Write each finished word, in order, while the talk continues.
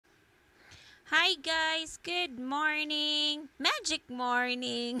Hi guys, good morning. Magic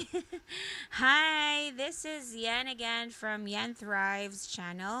morning. Hi, this is Yan again from Yan Thrives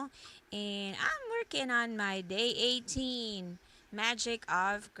channel and I'm working on my day 18 magic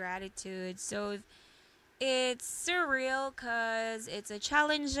of gratitude. So it's surreal cuz it's a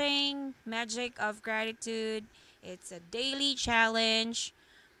challenging magic of gratitude. It's a daily challenge,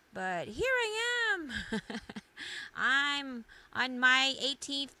 but here I am. I'm on my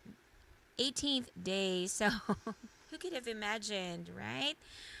 18th day. So, who could have imagined, right?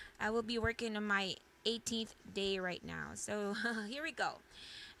 I will be working on my 18th day right now. So, here we go.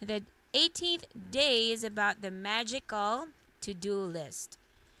 The 18th day is about the magical to do list.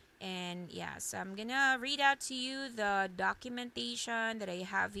 And yeah, so I'm gonna read out to you the documentation that I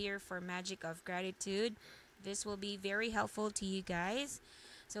have here for Magic of Gratitude. This will be very helpful to you guys.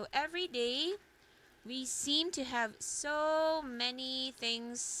 So, every day we seem to have so many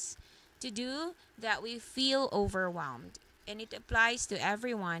things to do that we feel overwhelmed. And it applies to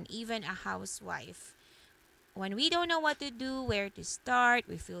everyone, even a housewife. When we don't know what to do, where to start,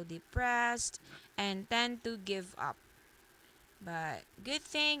 we feel depressed and tend to give up. But good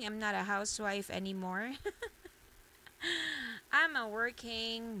thing I'm not a housewife anymore. I'm a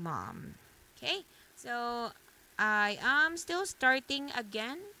working mom. Okay? So I am still starting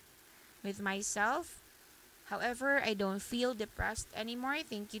again with myself. However, I don't feel depressed anymore.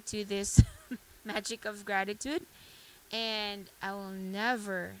 Thank you to this magic of gratitude. And I will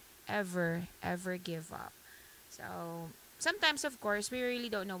never, ever, ever give up. So sometimes, of course, we really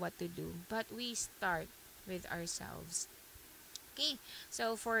don't know what to do, but we start with ourselves. Okay,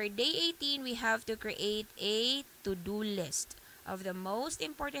 so for day 18, we have to create a to do list of the most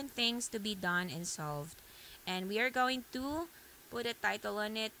important things to be done and solved. And we are going to put a title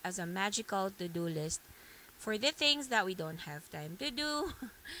on it as a magical to do list for the things that we don't have time to do,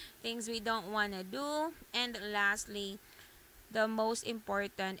 things we don't want to do, and lastly, the most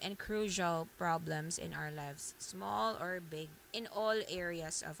important and crucial problems in our lives, small or big, in all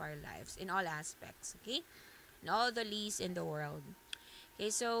areas of our lives, in all aspects, okay? In all the least in the world.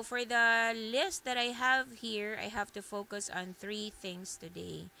 Okay, so for the list that I have here, I have to focus on three things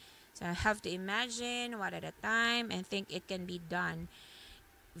today. So I have to imagine one at a time and think it can be done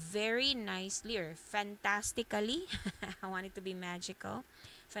very nicely or fantastically. I want it to be magical,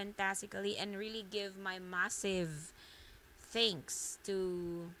 fantastically, and really give my massive thanks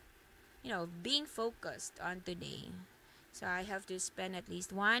to, being focused on today. So I have to spend at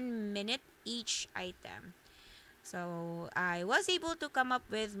least 1 minute each item. So I was able to come up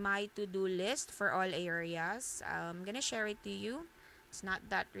with my to-do list for all areas. I'm gonna share it to you. It's not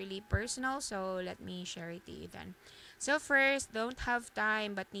that really personal, so let me share it to you then. So first, don't have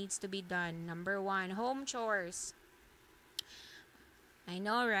time but needs to be done. Number one, home chores. I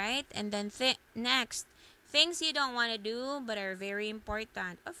know, right? And then next, things you don't want to do but are very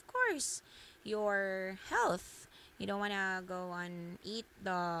important. Of course, your health. You don't want to go and eat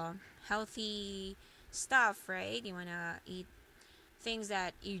the healthy stuff, right? You want to eat things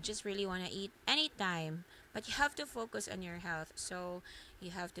that you just really want to eat anytime. But you have to focus on your health. So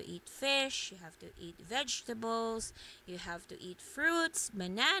you have to eat fish, you have to eat vegetables, you have to eat fruits,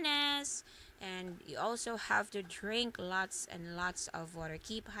 bananas, and you also have to drink lots and lots of water.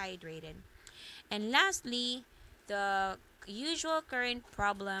 Keep hydrated. And lastly, the usual current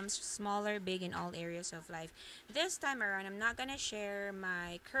problems, small or big, in all areas of life. This time around, I'm not gonna share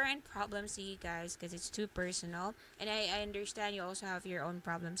my current problems to you guys because it's too personal. And I understand you also have your own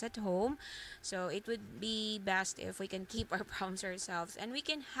problems at home. So it would be best if we can keep our problems ourselves and we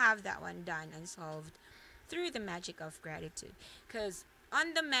can have that one done and solved through the magic of gratitude. Because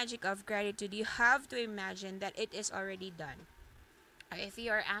on the magic of gratitude, you have to imagine that it is already done. Or if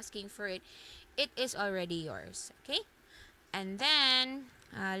you are asking for it, it is already yours. Okay? And then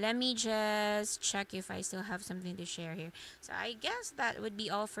let me just check if I still have something to share here. So I guess that would be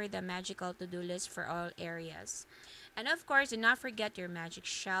all for the magical to-do list for all areas. And of course, do not forget your magic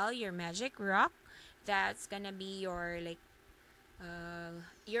shell, your magic rock. That's gonna be your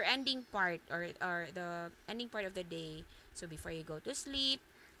ending part, or the ending part of the day. So before you go to sleep,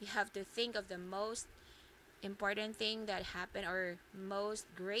 you have to think of the most important thing that happened, or most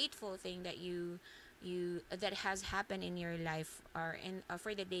grateful thing that you that has happened in your life, or in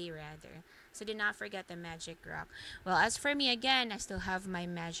for the day rather. So do not forget the magic rock. Well, as for me, again, I still have my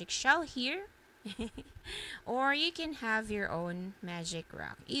magic shell here. Or you can have your own magic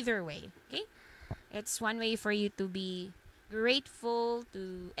rock, either way. Okay, it's one way for you to be grateful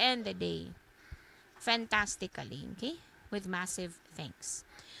to end the day fantastically, okay, with massive thanks.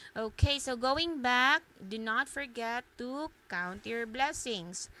 Okay, so going back, do not forget to count your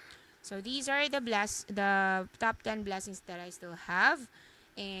blessings. So these are the top 10 blessings that I still have,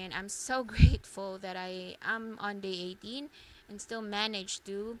 and I'm so grateful that I am on day 18 and still manage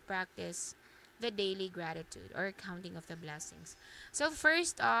to practice the daily gratitude or counting of the blessings. So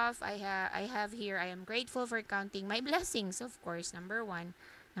first off, I have here, I am grateful for counting my blessings, of course, number 1.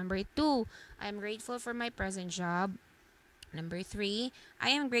 Number 2, I am grateful for my present job. Number 3, I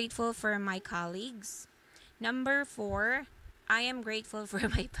am grateful for my colleagues. Number 4, I am grateful for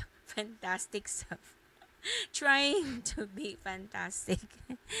my fantastic self. Trying to be fantastic.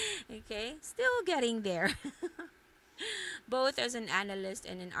 Okay, still getting there. Both as an analyst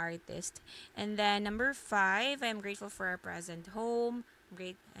and an artist. And then number 5, I'm grateful for our present home.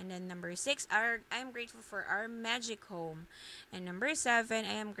 Great. And then number 6, I'm grateful for our magic home. And number 7,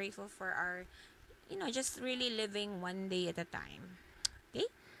 I am grateful for our, just really living one day at a time. Okay?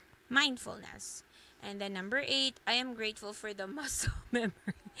 Mindfulness. And then number 8, I am grateful for the muscle memory.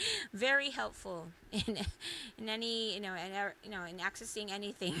 Very helpful in any, in accessing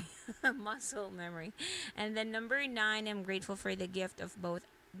anything. Muscle memory. And then number 9, I'm grateful for the gift of both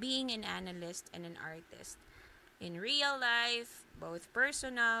being an analyst and an artist in real life, both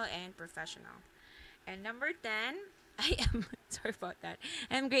personal and professional. And number 10, I am sorry about that.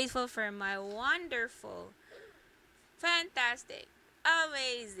 I'm grateful for my wonderful, fantastic,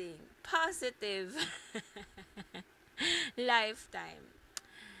 amazing, positive lifetime.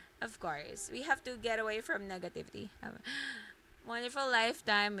 Of course, we have to get away from negativity. Have a wonderful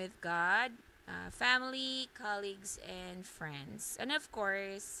lifetime with God, family, colleagues, and friends. And of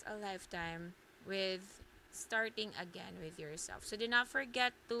course, a lifetime with starting again with yourself. So do not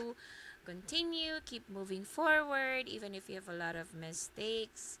forget to continue, keep moving forward, even if you have a lot of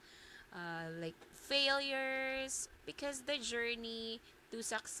mistakes, like failures, because the journey to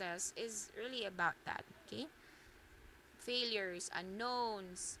success is really about that. Okay, failures,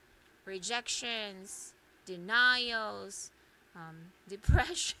 unknowns, rejections, denials,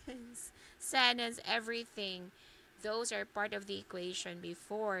 depressions, sadness, everything. Those are part of the equation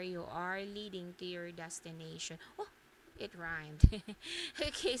before you are leading to your destination. Oh, it rhymed.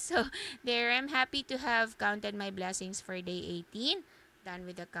 Okay, so there, I'm happy to have counted my blessings for day 18. Done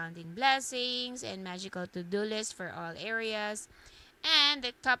with the counting blessings and magical to-do list for all areas. And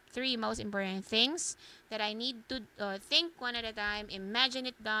the top 3 most important things that I need to think one at a time, imagine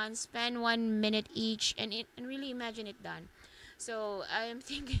it done, spend 1 minute each, and really imagine it done. So I'm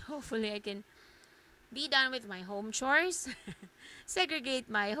thinking hopefully I can be done with my home chores, segregate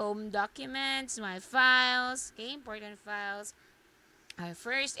my home documents, my files, okay, important files,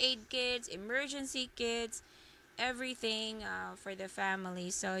 first aid kits, emergency kits, everything for the family.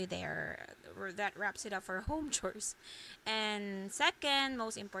 So there, that wraps it up for home chores. And second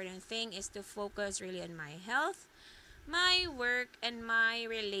most important thing is to focus really on my health, my work, and my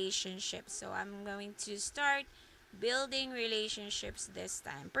relationships. So I'm going to start building relationships this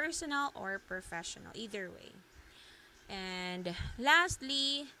time, personal or professional, either way. And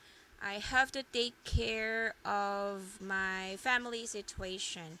lastly, I have to take care of my family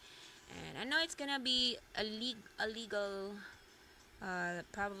situation. And I know it's gonna be a legal,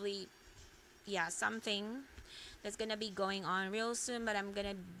 probably, yeah, something that's gonna be going on real soon, but I'm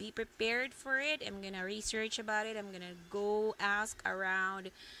gonna be prepared for it. I'm gonna research about it. I'm gonna go ask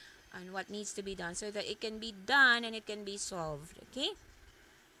around on what needs to be done so that it can be done and it can be solved, okay?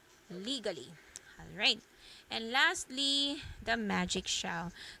 Legally. All right. And lastly, the magic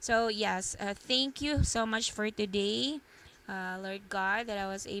show. So, yes, thank you so much for today, Lord God, that I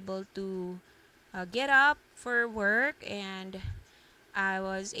was able to get up for work and I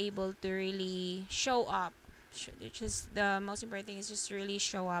was able to really show up. Which is the most important thing, is just to really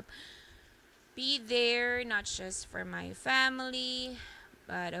show up. Be there, not just for my family,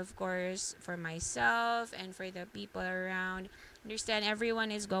 but of course for myself and for the people around. Understand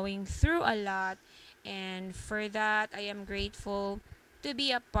everyone is going through a lot, and for that I am grateful to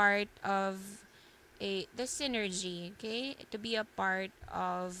be a part of the synergy, okay? To be a part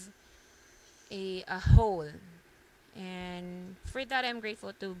of a whole. And for that I'm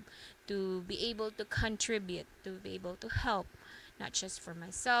grateful to be able to contribute, to be able to help, not just for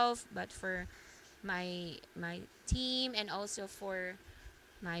myself but for my team and also for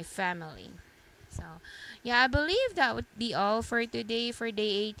my family. So, yeah, I believe that would be all for today for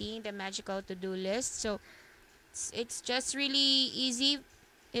day 18, the magical to-do list. So, it's just really easy.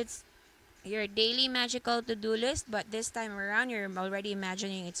 It's your daily magical to-do list, but this time around you're already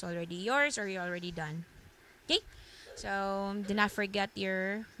imagining it's already yours or you're already done. Okay? So, do not forget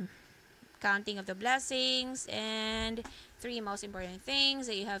your counting of the blessings and 3 most important things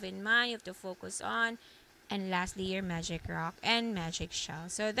that you have in mind, you have to focus on. and lastly your magic rock and magic shell.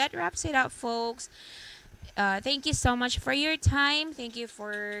 So that wraps it up, folks. Thank you so much for your time. Thank you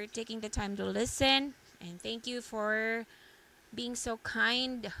for taking the time to listen. And thank you for being so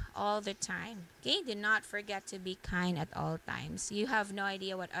kind all the time. Okay? Do not forget to be kind at all times. You have no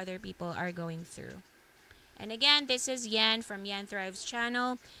idea what other people are going through. And again, this is Yan from Yan Thrives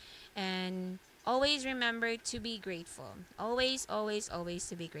channel. And always remember to be grateful. Always, always, always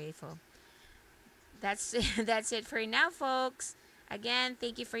to be grateful. That's that's it for now, folks. Again,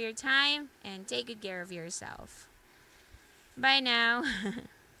 thank you for your time and take good care of yourself. Bye now.